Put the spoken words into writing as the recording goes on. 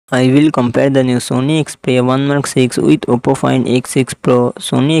I will compare the new Sony Xperia 1 Mark 6 with Oppo Find X6 Pro.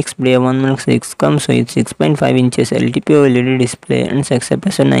 Sony Xperia 1 Mark 6 comes with 6.5 inches LTPO LED display and success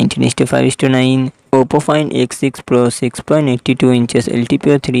ratio 19:5:9. Oppo Find X6 Pro 6.82 inches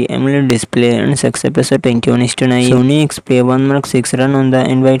LTPO 3 AMOLED display and success ratio 21:9. Sony Xperia 1 Mark 6 run on the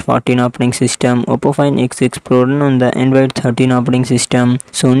Android 14 operating system. Oppo Find X6 Pro run on the Android 13 operating system.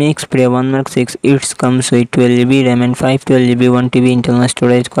 Sony Xperia 1 Mark 6 it comes with 12GB RAM and 512GB 1TB internal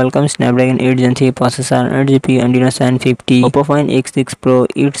storage. Qualcomm Snapdragon 8 Gen 3 processor, 8GB Adreno 750. Oppo Find X6 Pro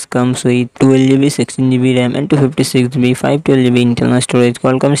it comes with 12GB 16GB RAM and 256GB 512GB internal storage.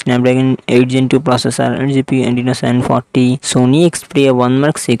 Qualcomm Snapdragon 8 Gen 2 processor, 8GB Adreno 740. Sony Xperia 1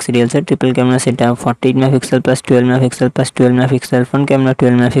 Mark 6 real set triple camera setup, 48 MP plus 12 MP plus 12 MP, front camera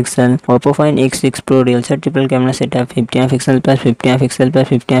 12 MP. Oppo Find X6 Pro real set triple camera setup, 50 MP plus 50 MP plus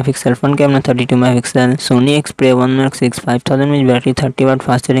 50 MP, front camera 32 MP. Sony Xperia 1 Mark 6 5000 mAh battery, 30 watt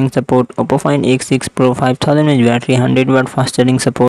fast charging support. Oppo Find X6 Pro 5000 mAh battery, 100 watt fast charging support.